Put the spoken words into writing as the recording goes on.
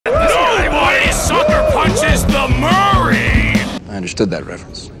detected that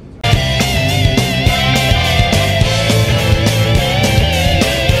reference.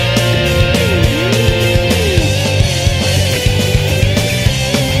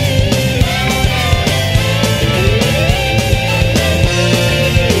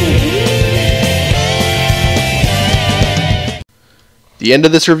 The end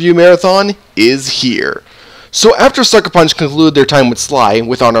of this review marathon is here. So after Sucker Punch concluded their time with Sly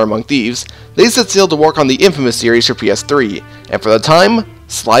with Honor Among Thieves, they set sail to work on the infamous series for PS3, and for the time,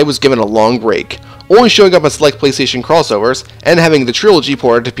 Sly was given a long break, only showing up on select PlayStation crossovers and having the trilogy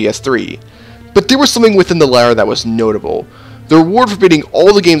ported to PS3. But there was something within the latter that was notable. The reward for beating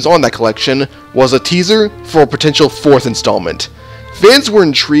all the games on that collection was a teaser for a potential 4th installment. Fans were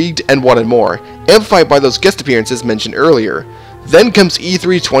intrigued and wanted more, amplified by those guest appearances mentioned earlier. Then comes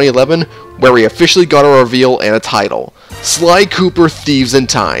E3 2011, where we officially got a reveal and a title. Sly Cooper Thieves in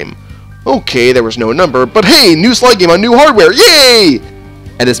Time. Okay, there was no number, but hey, new Sly game on new hardware, yay!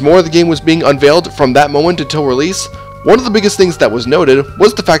 And as more of the game was being unveiled from that moment until release, one of the biggest things that was noted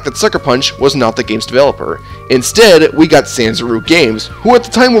was the fact that Sucker Punch was not the game's developer. Instead, we got Sanzaru Games, who at the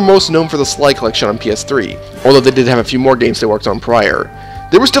time were most known for the Sly collection on PS3, although they did have a few more games they worked on prior.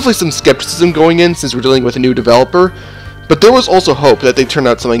 There was definitely some skepticism going in since we're dealing with a new developer, but there was also hope that they'd turn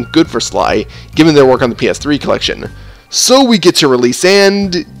out something good for Sly, given their work on the PS3 collection. So we get to release,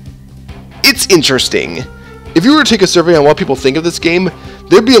 and it's interesting. If you were to take a survey on what people think of this game,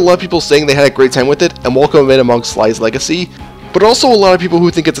 there'd be a lot of people saying they had a great time with it and welcome it among Sly's legacy, but also a lot of people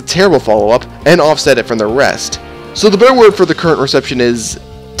who think it's a terrible follow-up and offset it from the rest. So the better word for the current reception is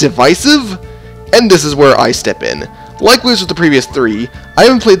divisive, and this is where I step in. Likewise with the previous 3, I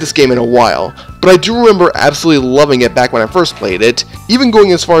haven't played this game in a while, but I do remember absolutely loving it back when I first played it, even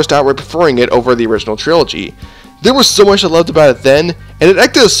going as far as to outright preferring it over the original trilogy. There was so much I loved about it then, and it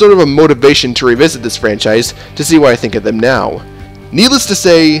acted as sort of a motivation to revisit this franchise to see what I think of them now. Needless to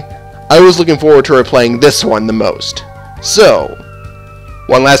say, I was looking forward to replaying this one the most. So,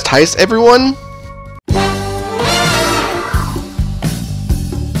 one last heist, everyone?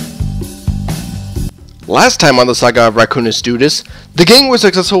 Last time on the saga of Raccoonus Doodus, the gang was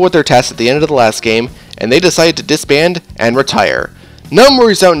successful with their task at the end of the last game, and they decided to disband and retire. Now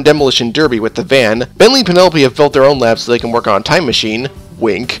Murray's out in Demolition Derby with the van, Bentley and Penelope have built their own lab so they can work on a time machine,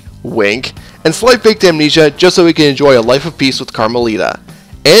 wink, wink, and Sly faked amnesia just so he can enjoy a life of peace with Carmelita.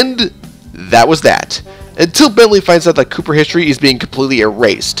 And that was that. Until Bentley finds out that Cooper history is being completely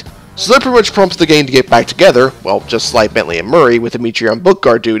erased. So that pretty much prompts the gang to get back together, well, just Sly, Bentley, and Murray with Dimitri on book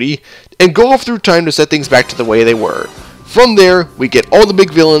guard duty, and go off through time to set things back to the way they were. From there, we get all the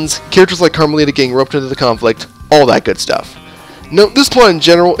big villains, characters like Carmelita getting roped into the conflict, all that good stuff. Now, this plot in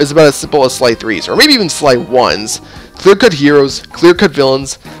general is about as simple as Sly 3's, or maybe even Sly 1's. Clear-cut heroes, clear-cut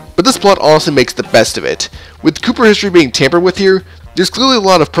villains, but this plot honestly makes the best of it. With Cooper history being tampered with here, there's clearly a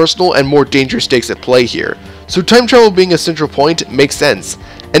lot of personal and more dangerous stakes at play here, so time travel being a central point makes sense.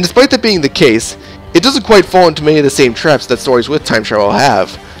 And despite that being the case, it doesn't quite fall into many of the same traps that stories with time travel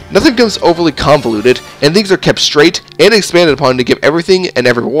have. Nothing becomes overly convoluted, and things are kept straight and expanded upon to give everything and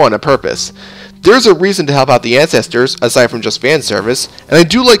everyone a purpose. There's a reason to help out the ancestors, aside from just fan service, and I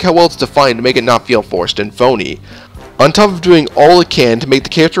do like how well it's defined to make it not feel forced and phony. On top of doing all it can to make the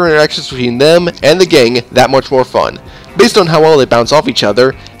character interactions between them and the gang that much more fun, based on how well they bounce off each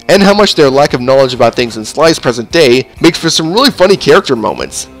other, and how much their lack of knowledge about things in Sly's present day makes for some really funny character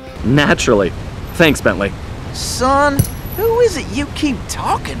moments. Naturally. Thanks, Bentley. Son, who is it you keep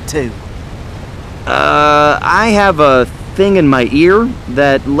talking to? I have a thing in my ear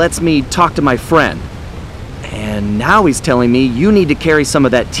that lets me talk to my friend. And now he's telling me you need to carry some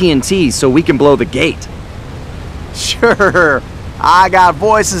of that TNT so we can blow the gate. Sure. I got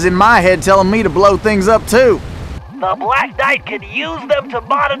voices in my head telling me to blow things up too. The Black Knight can use them to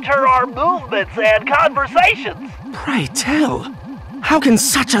monitor our movements and conversations. Pray tell, how can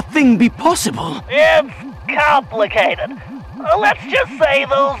such a thing be possible? It's complicated. Let's just say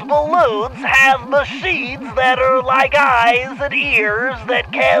those balloons have machines that are like eyes and ears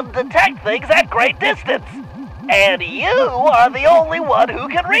that can detect things at great distance. And you are the only one who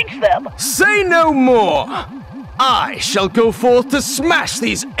can reach them. Say no more! I shall go forth to smash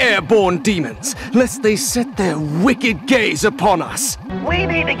these airborne demons, lest they set their wicked gaze upon us. We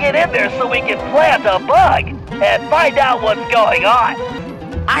need to get in there so we can plant a bug and find out what's going on.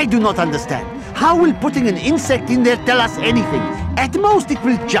 I do not understand. How will putting an insect in there tell us anything? At most, it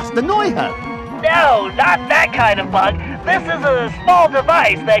will just annoy her. No, not that kind of bug. This is a small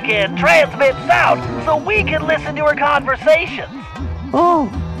device that can transmit sound, so we can listen to her conversations. Oh,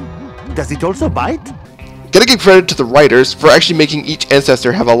 does it also bite? Gotta give credit to the writers for actually making each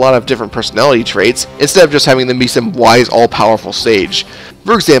ancestor have a lot of different personality traits, instead of just having them be some wise, all-powerful sage.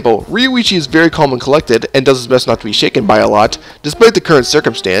 For example, Ryuichi is very calm and collected, and does his best not to be shaken by a lot, despite the current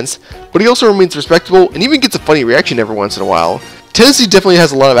circumstance, but he also remains respectable, and even gets a funny reaction every once in a while. Tennessee definitely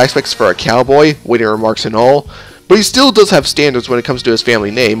has a lot of aspects for a cowboy, witty remarks and all, but he still does have standards when it comes to his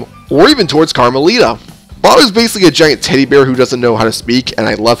family name, or even towards Carmelita. Bob is basically a giant teddy bear who doesn't know how to speak, and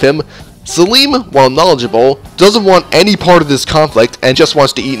I love him. Salim, while knowledgeable, doesn't want any part of this conflict and just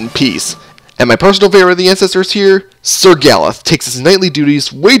wants to eat in peace. And my personal favorite of the ancestors here, Sir Galeth takes his knightly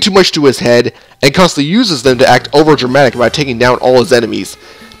duties way too much to his head and constantly uses them to act over-dramatic about taking down all his enemies.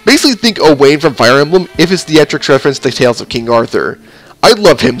 Basically think Owain from Fire Emblem if his theatrics reference the tales of King Arthur. I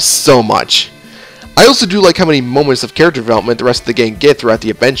love him so much. I also do like how many moments of character development the rest of the gang get throughout the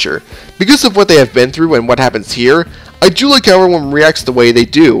adventure. Because of what they have been through and what happens here, I do like how everyone reacts the way they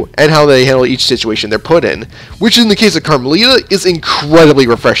do, and how they handle each situation they're put in, which in the case of Carmelita is incredibly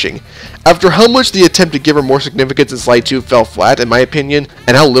refreshing. After how much the attempt to give her more significance in Sly 2 fell flat, in my opinion,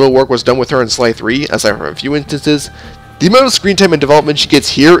 and how little work was done with her in Sly 3, aside from a few instances, the amount of screen time and development she gets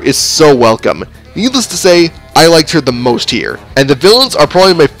here is so welcome. Needless to say, I liked her the most here, and the villains are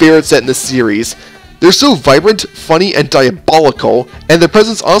probably my favorite set in the series. They're so vibrant, funny, and diabolical, and their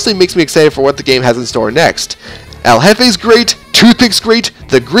presence honestly makes me excited for what the game has in store next. El Jefe's great, Toothpick's great,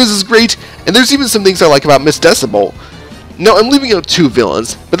 the Grizz is great, and there's even some things I like about Miss Decibel. Now, I'm leaving out 2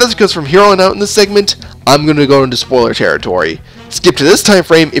 villains, but that's because from here on out in this segment, I'm going to go into spoiler territory. Skip to this time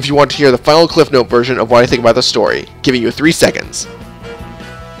frame if you want to hear the final Cliff Note version of what I think about the story, giving you 3 seconds.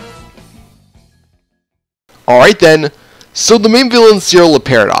 Alright then, so the main villain is Cyril the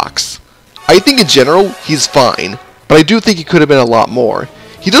Paradox. I think in general, he's fine, but I do think he could have been a lot more.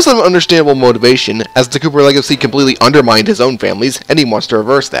 He does have an understandable motivation, as the Cooper legacy completely undermined his own families, and he wants to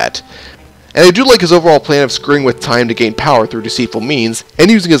reverse that. And I do like his overall plan of screwing with time to gain power through deceitful means,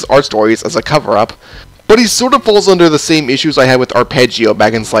 and using his art stories as a cover-up, but he sort of falls under the same issues I had with Arpeggio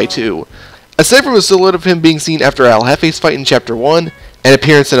back in Sly 2. Aside from a silhouette of him being seen after El Jefe's fight in Chapter 1, an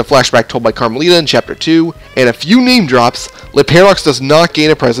appearance in a flashback told by Carmelita in Chapter 2, and a few name drops, Le Paradox does not gain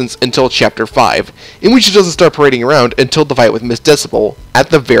a presence until Chapter 5, in which he doesn't start parading around until the fight with Miss Decibel at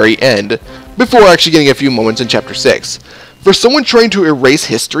the very end, before actually getting a few moments in Chapter 6. For someone trying to erase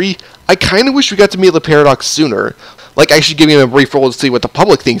history, I kinda wish we got to meet Le Paradox sooner, like actually giving him a brief role to see what the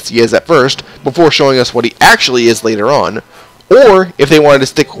public thinks he is at first, before showing us what he actually is later on. Or, if they wanted to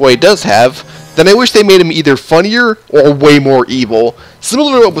stick with what he does have, then I wish they made him either funnier or way more evil,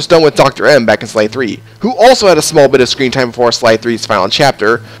 similar to what was done with Dr. M back in Sly 3, who also had a small bit of screen time before Sly 3's final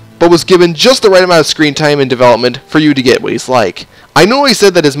chapter, but was given just the right amount of screen time and development for you to get what he's like. I know I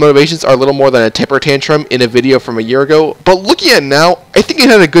said that his motivations are little more than a temper tantrum in a video from a year ago, but looking at it now, I think it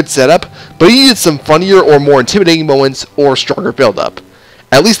had a good setup, but he needed some funnier or more intimidating moments or stronger build-up.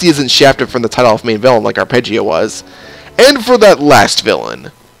 At least he isn't shafted from the title of main villain like Arpeggio was. And for that last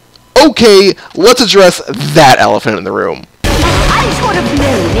villain. Okay, let's address that elephant in the room. I should have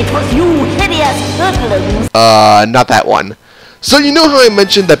known it was you hideous hoodlums. Not that one. So you know how I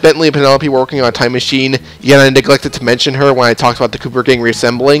mentioned that Bentley and Penelope were working on a time machine, yet I neglected to mention her when I talked about the Cooper gang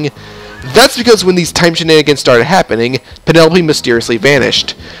reassembling? That's because when these time shenanigans started happening, Penelope mysteriously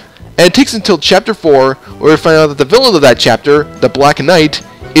vanished. And it takes until Chapter 4, where we find out that the villain of that chapter, the Black Knight,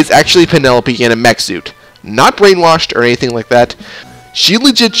 is actually Penelope in a mech suit. Not brainwashed or anything like that. She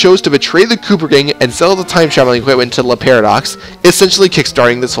legit chose to betray the Cooper gang and sell the time traveling equipment to Le Paradox, essentially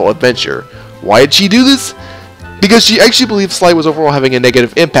kickstarting this whole adventure. Why did she do this? Because she actually believes Sly was overall having a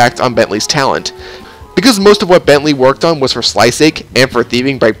negative impact on Bentley's talent. Because most of what Bentley worked on was for Sly's sake and for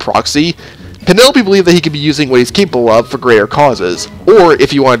thieving by proxy, Penelope believed that he could be using what he's capable of for greater causes, or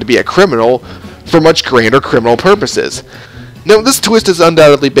if he wanted to be a criminal, for much grander criminal purposes. Now, this twist has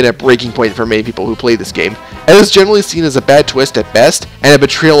undoubtedly been a breaking point for many people who play this game, and is generally seen as a bad twist at best, and a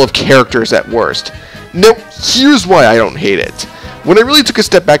betrayal of characters at worst. Now, here's why I don't hate it. When I really took a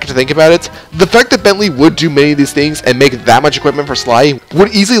step back to think about it, the fact that Bentley would do many of these things and make that much equipment for Sly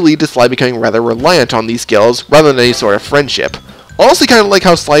would easily lead to Sly becoming rather reliant on these skills rather than any sort of friendship. Honestly, kind of like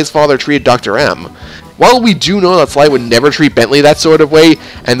how Sly's father treated Dr. M. While we do know that Sly would never treat Bentley that sort of way,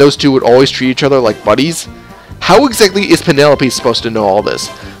 and those two would always treat each other like buddies, how exactly is Penelope supposed to know all this?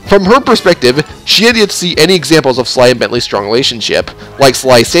 From her perspective, she had yet to see any examples of Sly and Bentley's strong relationship, like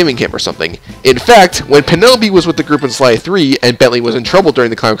Sly saving him or something. In fact, when Penelope was with the group in Sly 3 and Bentley was in trouble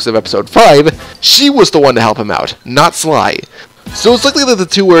during the climax of episode 5, she was the one to help him out, not Sly. So it's likely that the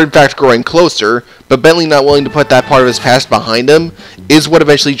two were in fact growing closer, but Bentley not willing to put that part of his past behind him is what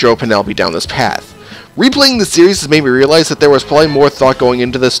eventually drove Penelope down this path. Replaying the series has made me realize that there was probably more thought going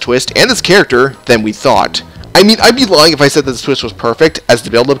into this twist and this character than we thought. I mean, I'd be lying if I said that this twist was perfect, as the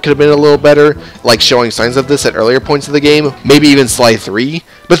build-up could have been a little better, like showing signs of this at earlier points of the game, maybe even Sly 3,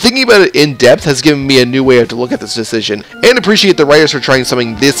 but thinking about it in depth has given me a new way to look at this decision, and appreciate the writers for trying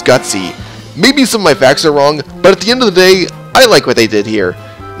something this gutsy. Maybe some of my facts are wrong, but at the end of the day, I like what they did here.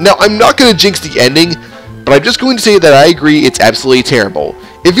 Now, I'm not going to jinx the ending, but I'm just going to say that I agree it's absolutely terrible.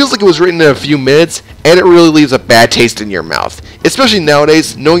 It feels like it was written in a few minutes, and it really leaves a bad taste in your mouth, especially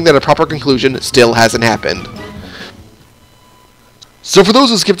nowadays, knowing that a proper conclusion still hasn't happened. So for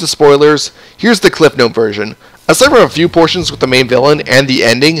those who skipped the spoilers, here's the Cliff Note version. Aside from a few portions with the main villain and the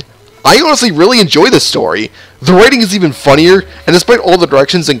ending, I honestly really enjoy this story. The writing is even funnier, and despite all the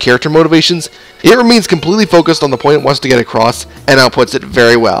directions and character motivations, it remains completely focused on the point it wants to get across, and outputs it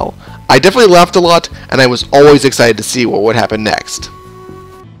very well. I definitely laughed a lot, and I was always excited to see what would happen next.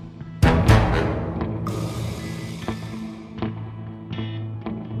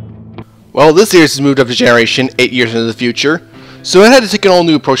 Well, this series has moved up to Generation 8 years into the future, so it had to take an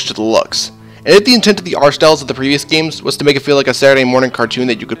all-new approach to the looks. And if the intent of the art styles of the previous games was to make it feel like a Saturday morning cartoon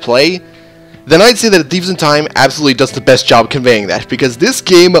that you could play, then I'd say that Thieves in Time absolutely does the best job conveying that, because this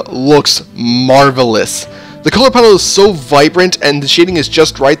game looks marvelous. The color palette is so vibrant and the shading is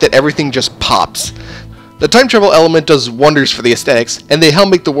just right that everything just pops. The time travel element does wonders for the aesthetics, and they help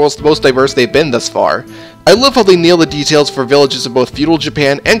make the worlds the most diverse they've been thus far. I love how they nail the details for villages of both feudal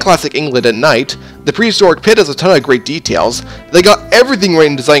Japan and classic England at night. The prehistoric pit has a ton of great details. They got everything right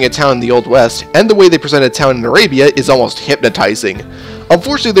in designing a town in the Old West, and the way they present a town in Arabia is almost hypnotizing.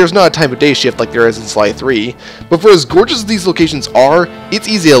 Unfortunately, there's not a time of day shift like there is in Sly 3, but for as gorgeous as these locations are, it's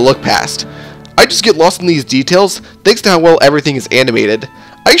easy to look past. I just get lost in these details thanks to how well everything is animated.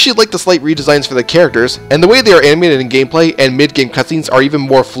 I actually like the slight redesigns for the characters, and the way they are animated in gameplay and mid-game cutscenes are even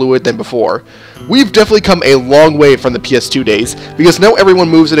more fluid than before. We've definitely come a long way from the PS2 days, because now everyone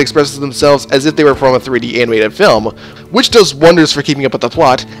moves and expresses themselves as if they were from a 3D animated film, which does wonders for keeping up with the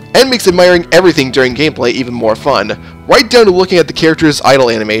plot, and makes admiring everything during gameplay even more fun, right down to looking at the characters'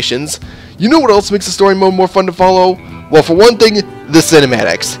 idle animations. You know what else makes the story mode more fun to follow? Well, for one thing, the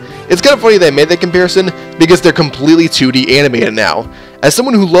cinematics. It's kind of funny that I made that comparison, because they're completely 2D animated now. As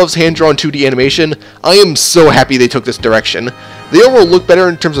someone who loves hand-drawn 2D animation, I am so happy they took this direction. They overall look better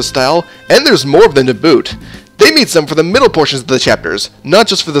in terms of style, and there's more of them to boot. They made some for the middle portions of the chapters, not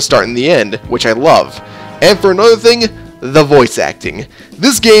just for the start and the end, which I love. And for another thing, the voice acting.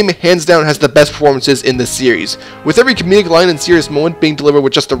 This game, hands down, has the best performances in this series, with every comedic line and serious moment being delivered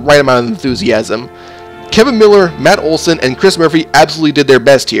with just the right amount of enthusiasm. Kevin Miller, Matt Olson, and Chris Murphy absolutely did their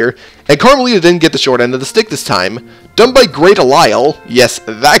best here, and Carmelita didn't get the short end of the stick this time. Done by Great Lyle, yes,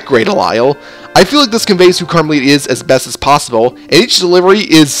 that Great Lyle, I feel like this conveys who Carmelita is as best as possible, and each delivery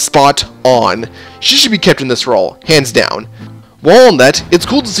is spot on. She should be kept in this role, hands down. While on that, it's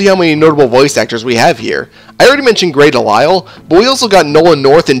cool to see how many notable voice actors we have here. I already mentioned Great Lyle, but we also got Nolan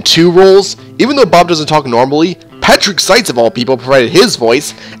North in 2 roles. Even though Bob doesn't talk normally, Patrick Seitz of all people provided his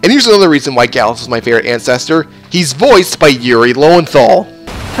voice, and here's another reason why Gallus is my favorite ancestor. He's voiced by Yuri Lowenthal.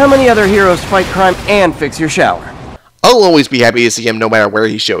 How many other heroes fight crime and fix your shower? I'll always be happy to see him no matter where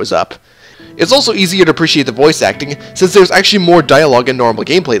he shows up. It's also easier to appreciate the voice acting, since there's actually more dialogue in normal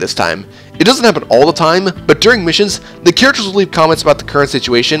gameplay this time. It doesn't happen all the time, but during missions, the characters will leave comments about the current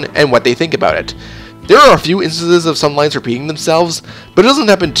situation and what they think about it. There are a few instances of some lines repeating themselves, but it doesn't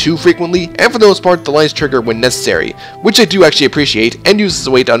happen too frequently, and for the most part, the lines trigger when necessary, which I do actually appreciate and use as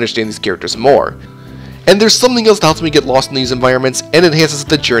a way to understand these characters more. And there's something else that helps me get lost in these environments and enhances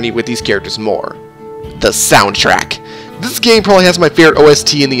the journey with these characters more. The soundtrack. This game probably has my favorite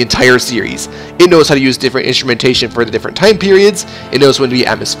OST in the entire series. It knows how to use different instrumentation for the different time periods, it knows when to be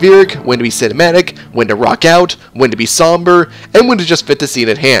atmospheric, when to be cinematic, when to rock out, when to be somber, and when to just fit the scene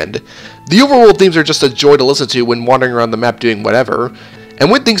at hand. The overall themes are just a joy to listen to when wandering around the map doing whatever, and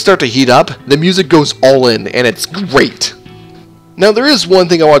when things start to heat up, the music goes all in, and it's great. Now there is one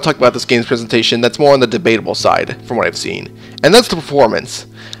thing I want to talk about this game's presentation that's more on the debatable side, from what I've seen, and that's the performance.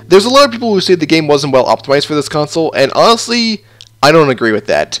 There's a lot of people who say the game wasn't well optimized for this console, and honestly, I don't agree with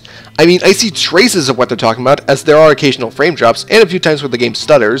that. I mean, I see traces of what they're talking about, as there are occasional frame drops, and a few times where the game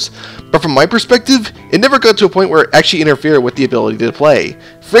stutters, but from my perspective, it never got to a point where it actually interfered with the ability to play.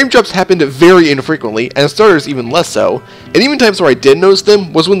 Frame drops happened very infrequently, and stutters even less so, and even times where I did notice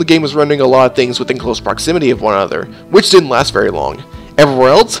them was when the game was running a lot of things within close proximity of one another, which didn't last very long. Everywhere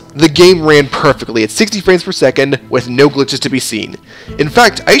else, the game ran perfectly at 60 frames per second with no glitches to be seen. In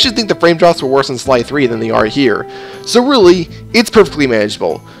fact, I actually think the frame drops were worse in Sly 3 than they are here, so really, it's perfectly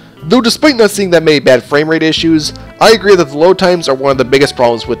manageable. Though despite not seeing that many bad frame rate issues, I agree that the load times are one of the biggest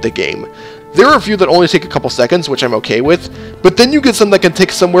problems with the game. There are a few that only take a couple seconds, which I'm okay with, but then you get some that can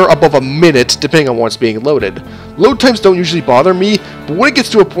take somewhere above a minute, depending on what's being loaded. Load times don't usually bother me, but when it gets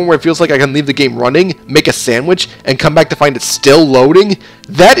to a point where it feels like I can leave the game running, make a sandwich, and come back to find it still loading,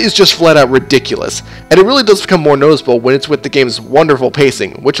 that is just flat out ridiculous, and it really does become more noticeable when it's with the game's wonderful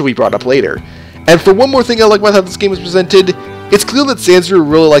pacing, which will be brought up later. And for one more thing I like about how this game is presented, it's clear that Sanzuru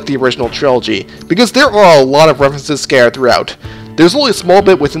really liked the original trilogy, because there are a lot of references scattered throughout. There's only a small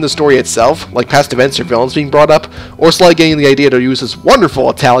bit within the story itself, like past events or villains being brought up, or Sly getting the idea to use his wonderful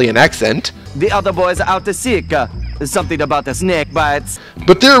Italian accent. The other boys are out to seek, something about the snake bites.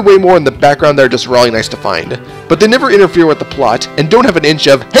 But there are way more in the background that are just really nice to find. But they never interfere with the plot, and don't have an inch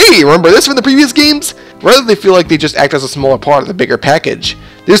of, hey, remember this from the previous games? Rather, they feel like they just act as a smaller part of the bigger package.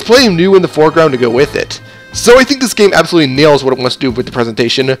 There's plenty new in the foreground to go with it. So I think this game absolutely nails what it wants to do with the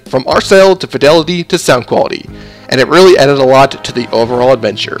presentation, from art style to fidelity to sound quality, and it really added a lot to the overall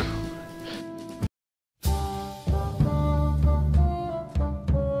adventure.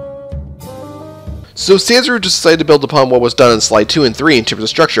 So Sanzuru just decided to build upon what was done in Sly 2 and 3 in terms of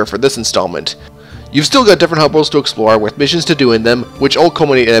structure for this installment. You've still got different hub worlds to explore with missions to do in them, which all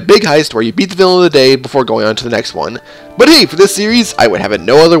culminate in a big heist where you beat the villain of the day before going on to the next one. But hey, for this series, I would have it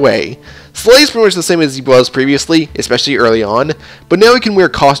no other way. Sly is pretty much the same as he was previously, especially early on, but now he can wear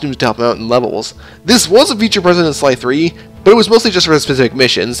costumes to help him out in levels. This was a feature present in Sly 3, but it was mostly just for specific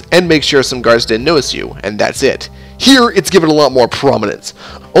missions, and make sure some guards didn't notice you, and that's it. Here, it's given a lot more prominence.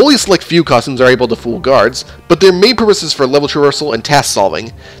 Only a select few costumes are able to fool guards, but their main purpose is for level traversal and task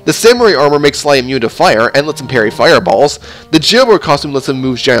solving. The samurai armor makes Sly immune to fire and lets him parry fireballs. The jailbird costume lets him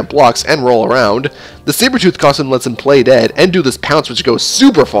move giant blocks and roll around. The saber-tooth costume lets him play dead and do this pounce which goes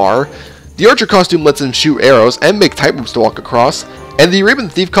super far. The archer costume lets him shoot arrows and make tight ropes to walk across. And the Arabian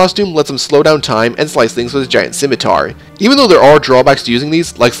Thief costume lets him slow down time and slice things with his giant scimitar. Even though there are drawbacks to using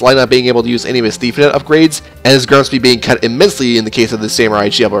these, like Sly not being able to use any of his ThiefNet upgrades, and his ground speed being cut immensely in the case of the Samurai,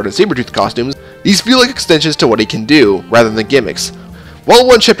 Jailbird, and Sabretooth costumes, these feel like extensions to what he can do, rather than gimmicks. While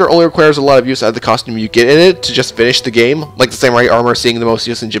one chapter only requires a lot of use out of the costume you get in it to just finish the game, like the Samurai armor seeing the most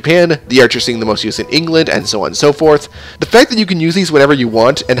use in Japan, the Archer seeing the most use in England, and so on and so forth, the fact that you can use these whenever you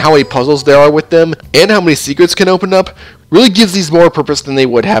want, and how many puzzles there are with them, and how many secrets can open up, really gives these more purpose than they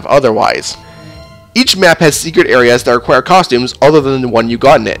would have otherwise. Each map has secret areas that require costumes other than the one you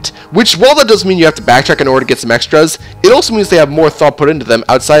got in it, which while that does mean you have to backtrack in order to get some extras, it also means they have more thought put into them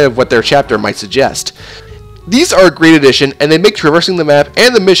outside of what their chapter might suggest. These are a great addition, and they make traversing the map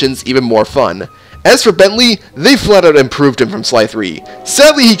and the missions even more fun. As for Bentley, they flat out improved him from Sly 3.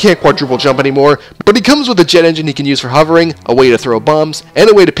 Sadly, he can't quadruple jump anymore, but he comes with a jet engine he can use for hovering, a way to throw bombs, and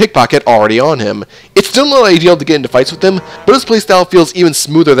a way to pickpocket already on him. It's still not ideal to get into fights with him, but his playstyle feels even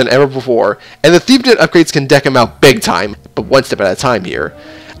smoother than ever before, and the ThiefNet upgrades can deck him out big time, but one step at a time here.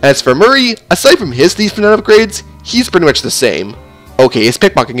 As for Murray, aside from his ThiefNet upgrades, he's pretty much the same. Okay, his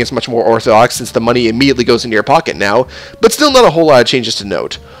pickpocketing is much more orthodox since the money immediately goes into your pocket now, but still not a whole lot of changes to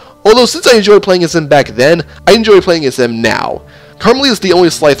note. Although since I enjoyed playing as him back then, I enjoy playing as him now. Carmelie is the only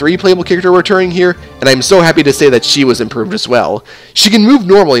Sly 3 playable character returning here, and I'm so happy to say that she was improved as well. She can move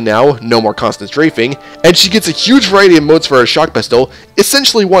normally now, no more constant strafing, and she gets a huge variety of modes for her shock pistol,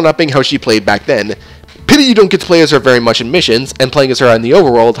 essentially one-upping how she played back then. Pity you don't get to play as her very much in missions, and playing as her out in the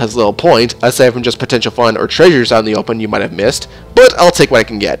overworld has little point, aside from just potential fun or treasures out in the open you might have missed, but I'll take what I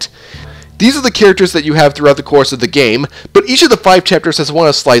can get. These are the characters that you have throughout the course of the game, but each of the 5 chapters has one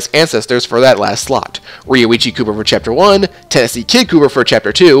of Sly's ancestors for that last slot. Ryoichi Cooper for Chapter 1, Tennessee Kid Cooper for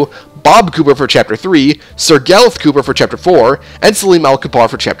Chapter 2, Bob Cooper for Chapter 3, Sir Gareth Cooper for Chapter 4, and Salim Al-Kapar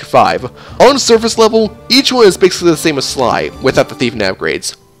for Chapter 5. On surface level, each one is basically the same as Sly, without the ThiefNet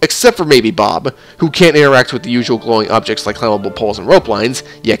upgrades. Except for maybe Bob, who can't interact with the usual glowing objects like climbable poles and rope lines,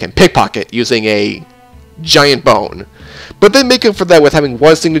 yet can pickpocket using a giant bone. But then make up for that with having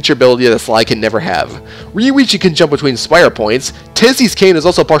one signature ability that Sly can never have. Ryoichi can jump between spire points, Tennessee's cane is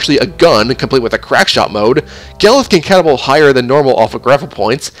also partially a gun, complete with a crackshot mode, Galeth can catapult higher than normal off of grapple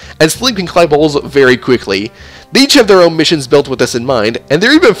points, and Slim can climb poles very quickly. They each have their own missions built with this in mind, and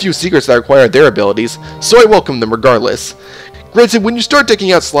there are even a few secrets that require their abilities, so I welcome them regardless. Granted, when you start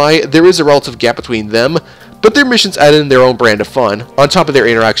decking out Sly, there is a relative gap between them, but their missions add in their own brand of fun, on top of their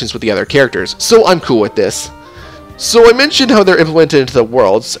interactions with the other characters, so I'm cool with this. So I mentioned how they're implemented into the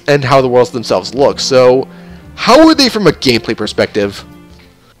worlds, and how the worlds themselves look, so how are they from a gameplay perspective?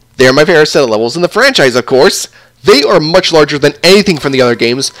 They're my favorite set of levels in the franchise, of course! They are much larger than anything from the other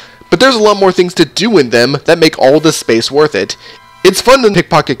games, but there's a lot more things to do in them that make all this space worth it. It's fun to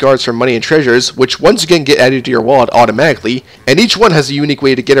pickpocket guards for money and treasures, which once again get added to your wallet automatically, and each one has a unique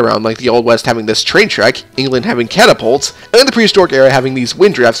way to get around, like the Old West having this train track, England having catapults, and the prehistoric era having these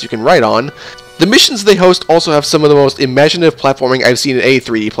wind drafts you can ride on. The missions they host also have some of the most imaginative platforming I've seen in any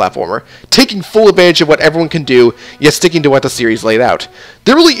 3D platformer, taking full advantage of what everyone can do, yet sticking to what the series laid out.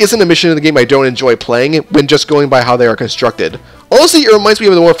 There really isn't a mission in the game I don't enjoy playing when just going by how they are constructed. Honestly, it reminds me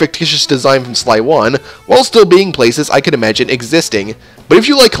of the more fictitious design from Sly 1, while still being places I could imagine existing. But if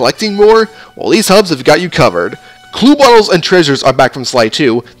you like collecting more, well, these hubs have got you covered. Clue bottles and treasures are back from Sly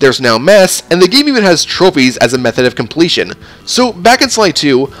 2, there's now mass, and the game even has trophies as a method of completion. So, back in Sly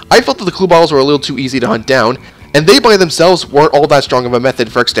 2, I felt that the clue bottles were a little too easy to hunt down, and they by themselves weren't all that strong of a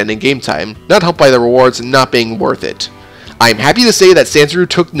method for extending game time, not helped by the rewards not being worth it. I am happy to say that Sansaru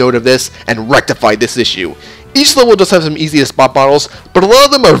took note of this and rectified this issue. Each level does have some easy to spot bottles, but a lot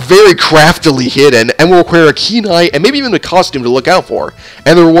of them are very craftily hidden and will require a keen eye and maybe even a costume to look out for.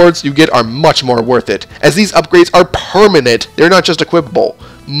 And the rewards you get are much more worth it, as these upgrades are permanent, they're not just equipable.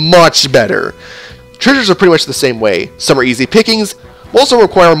 Much better. Treasures are pretty much the same way. Some are easy pickings, also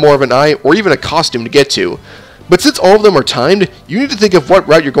require more of an eye or even a costume to get to. But since all of them are timed, you need to think of what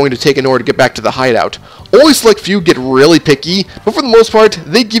route you're going to take in order to get back to the hideout. Only select few get really picky, but for the most part,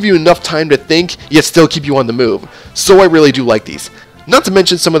 they give you enough time to think, yet still keep you on the move. So I really do like these. Not to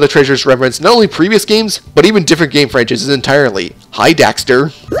mention some of the treasures reference not only previous games, but even different game franchises entirely. Hi,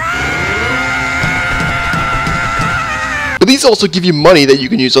 Daxter. But these also give you money that you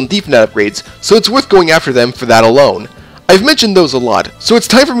can use on ThiefNet upgrades, so it's worth going after them for that alone. I've mentioned those a lot, so it's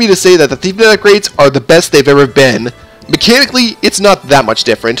time for me to say that the ThiefNet upgrades are the best they've ever been. Mechanically, it's not that much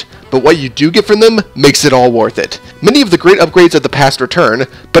different, but what you do get from them makes it all worth it. Many of the great upgrades of the past return,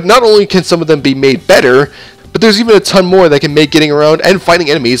 but not only can some of them be made better, but there's even a ton more that can make getting around and fighting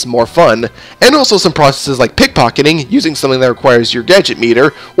enemies more fun, and also some processes like pickpocketing, using something that requires your gadget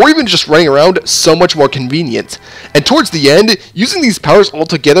meter, or even just running around so much more convenient. And towards the end, using these powers all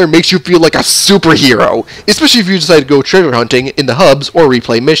together makes you feel like a superhero, especially if you decide to go treasure hunting in the hubs or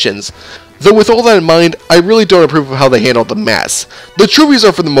replay missions. Though with all that in mind, I really don't approve of how they handled the mass. The trophies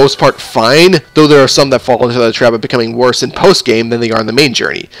are for the most part fine, though there are some that fall into the trap of becoming worse in post-game than they are in the main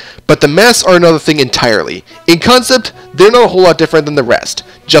journey. But the mass are another thing entirely. In concept, they're not a whole lot different than the rest,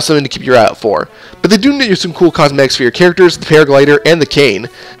 just something to keep your eye out for. But they do net you some cool cosmetics for your characters, the paraglider, and the cane.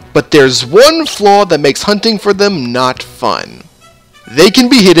 But there's one flaw that makes hunting for them not fun. They can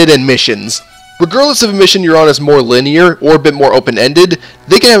be hidden in missions. Regardless of a mission you're on is more linear or a bit more open-ended,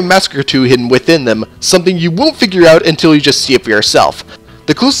 they can have a massacre or two hidden within them, something you won't figure out until you just see it for yourself.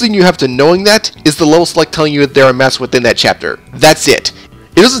 The closest thing you have to knowing that is the level select telling you that there are masks within that chapter. That's it.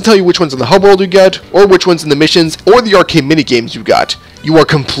 It doesn't tell you which ones in the hub world you got, or which ones in the missions, or the arcade minigames you got. You are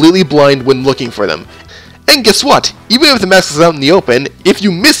completely blind when looking for them. And guess what? Even if the mask is out in the open, if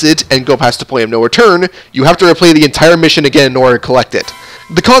you miss it and go past the point of no return, you have to replay the entire mission again in order to collect it.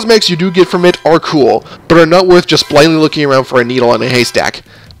 The cosmetics you do get from it are cool, but are not worth just blindly looking around for a needle in a haystack.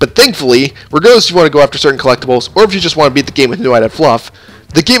 But thankfully, regardless if you want to go after certain collectibles, or if you just want to beat the game with no added fluff,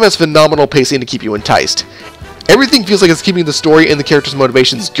 the game has phenomenal pacing to keep you enticed. Everything feels like it's keeping the story and the characters'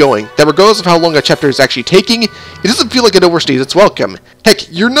 motivations going, that regardless of how long a chapter is actually taking, it doesn't feel like it overstays its welcome.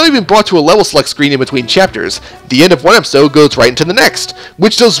 Heck, you're not even brought to a level select screen in between chapters. The end of one episode goes right into the next,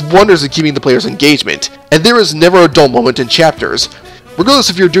 which does wonders in keeping the player's engagement, and there is never a dull moment in chapters. Regardless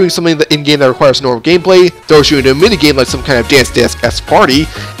if you're doing something in-game that requires normal gameplay, throws you into a minigame like some kind of Dance Dance-esque party,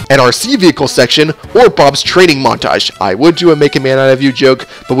 an RC vehicle section, or Bob's training montage. I would do a make a man out of you joke,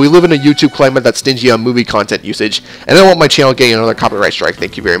 but we live in a YouTube climate that's stingy on movie content usage, and I don't want my channel getting another copyright strike,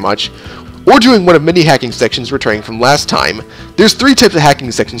 thank you very much. Or doing one of many hacking sections returning from last time. There's 3 types of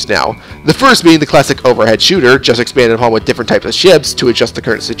hacking sections now. The first being the classic overhead shooter, just expanded upon with different types of ships to adjust the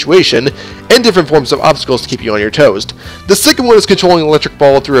current situation, and different forms of obstacles to keep you on your toes. The second one is controlling an electric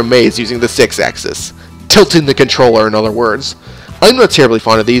ball through a maze using the 6-axis. Tilting the controller, in other words. I'm not terribly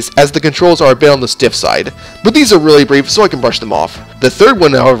fond of these, as the controls are a bit on the stiff side, but these are really brief so I can brush them off. The third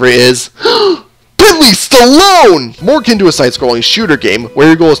one, however, is Billy Stallone! More akin to a side-scrolling shooter game, where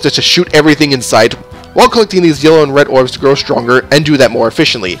your goal is just to shoot everything in sight, while collecting these yellow and red orbs to grow stronger and do that more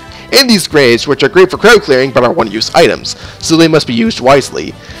efficiently. And these grenades, which are great for crowd clearing but are one-use items, so they must be used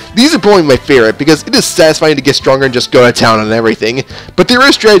wisely. These are probably my favorite, because it is satisfying to get stronger and just go to town on everything, but there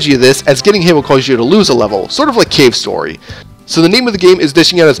is strategy to this, as getting hit will cause you to lose a level, sort of like Cave Story. So the name of the game is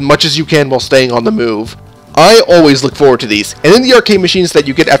dishing out as much as you can while staying on the move. I always look forward to these, and in the arcade machines that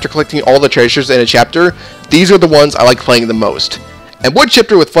you get after collecting all the treasures in a chapter, these are the ones I like playing the most. And what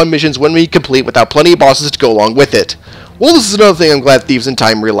chapter with fun missions wouldn't be complete without plenty of bosses to go along with it? Well, this is another thing I'm glad Thieves in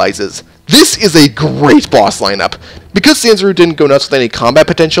Time realizes. This is a great boss lineup. Because Sanzaru didn't go nuts with any combat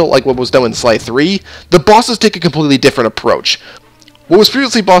potential like what was done in Sly 3, the bosses take a completely different approach. What was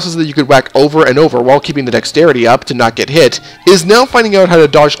previously bosses that you could whack over and over while keeping the dexterity up to not get hit, is now finding out how to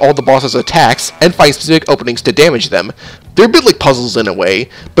dodge all the boss's attacks and find specific openings to damage them. They're a bit like puzzles in a way,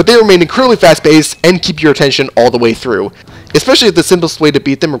 but they remain incredibly fast-paced and keep your attention all the way through, especially if the simplest way to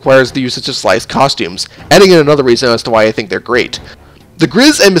beat them requires the usage of Sly's costumes, adding in another reason as to why I think they're great. The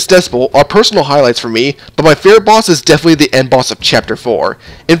Grizz and Miss Decibel are personal highlights for me, but my favorite boss is definitely the end boss of Chapter 4.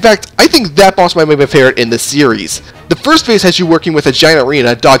 In fact, I think that boss might be my favorite in the series. The first phase has you working with a giant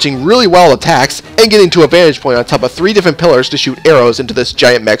arena, dodging really wild attacks, and getting to a vantage point on top of 3 different pillars to shoot arrows into this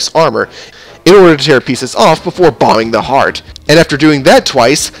giant mech's armor, in order to tear pieces off before bombing the heart. And after doing that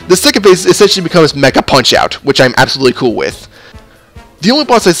twice, the second phase essentially becomes Mecha Punch-Out, which I'm absolutely cool with. The only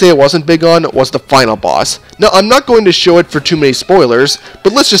boss I say I wasn't big on was the final boss. Now, I'm not going to show it for too many spoilers,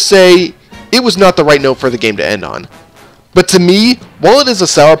 but let's just say it was not the right note for the game to end on. But to me, while it is a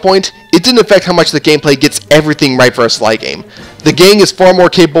sour point, it didn't affect how much the gameplay gets everything right for a Sly game. The gang is far more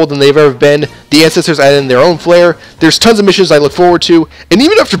capable than they've ever been, the ancestors added in their own flair, there's tons of missions I look forward to, and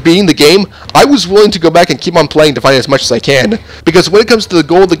even after beating the game, I was willing to go back and keep on playing to find as much as I can, because when it comes to the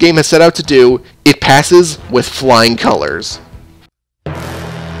goal the game has set out to do, it passes with flying colors.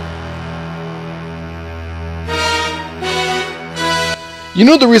 You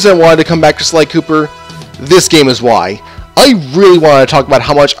know the reason I wanted to come back to Sly Cooper? This game is why. I really wanted to talk about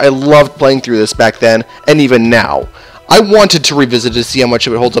how much I loved playing through this back then, and even now. I wanted to revisit it to see how much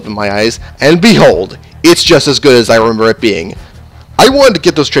of it holds up in my eyes, and behold, it's just as good as I remember it being. I wanted to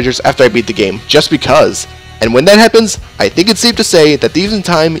get those treasures after I beat the game, just because. And when that happens, I think it's safe to say that Thieves in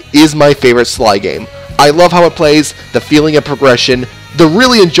Time is my favorite Sly game. I love how it plays, the feeling of progression, the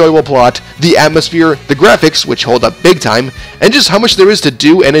really enjoyable plot, the atmosphere, the graphics, which hold up big time, and just how much there is to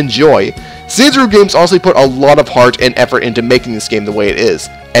do and enjoy. Sanzaru Games honestly put a lot of heart and effort into making this game the way it is,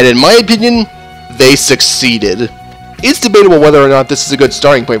 and in my opinion, they succeeded. It's debatable whether or not this is a good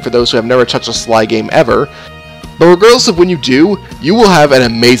starting point for those who have never touched a Sly game ever, but regardless of when you do, you will have an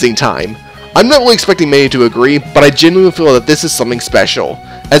amazing time. I'm not really expecting many to agree, but I genuinely feel that this is something special.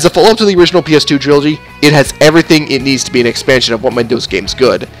 As a follow-up to the original PS2 trilogy, it has everything it needs to be an expansion of what made those games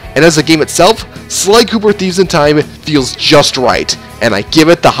good. And as a game itself, Sly Cooper Thieves in Time feels just right, and I give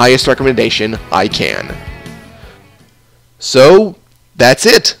it the highest recommendation I can. So, that's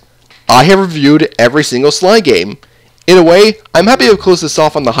it. I have reviewed every single Sly game. In a way, I'm happy to close this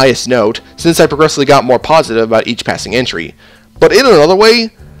off on the highest note, since I progressively got more positive about each passing entry. But in another way,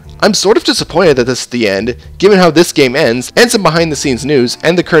 I'm sort of disappointed that this is the end, given how this game ends, and some behind-the-scenes news,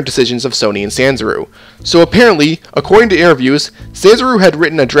 and the current decisions of Sony and Sanzaru. So apparently, according to interviews, Sanzaru had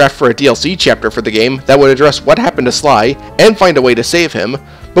written a draft for a DLC chapter for the game that would address what happened to Sly, and find a way to save him,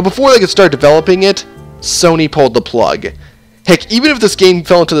 but before they could start developing it, Sony pulled the plug. Heck, even if this game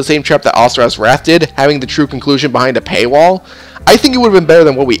fell into the same trap that Asura's Wrath did, having the true conclusion behind a paywall, I think it would have been better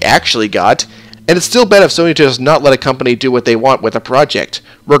than what we actually got. And it's still bad if Sony does not let a company do what they want with a project,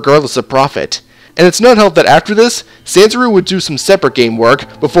 regardless of profit. And it's not helped that after this, Sanzaru would do some separate game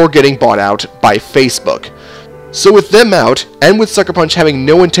work before getting bought out by Facebook. So with them out, and with Sucker Punch having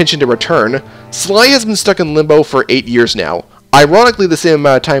no intention to return, Sly has been stuck in limbo for 8 years now, ironically the same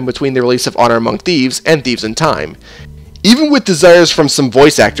amount of time between the release of Honor Among Thieves and Thieves in Time. Even with desires from some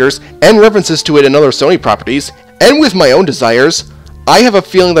voice actors, and references to it in other Sony properties, and with my own desires, I have a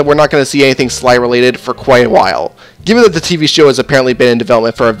feeling that we're not going to see anything Sly related for quite a while, given that the TV show has apparently been in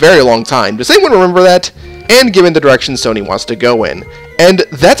development for a very long time. Does anyone remember that? And given the direction Sony wants to go in. And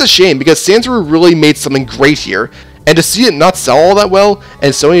that's a shame, because Sanzaru really made something great here, and to see it not sell all that well,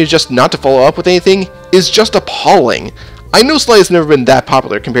 and Sony just not to follow up with anything, is just appalling. I know Sly has never been that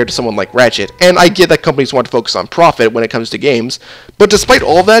popular compared to someone like Ratchet, and I get that companies want to focus on profit when it comes to games, but despite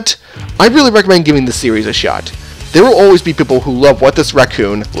all that, I really recommend giving the series a shot. There will always be people who love what this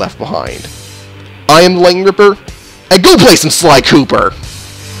raccoon left behind. I am the Lightning Ripper, and go play some Sly Cooper!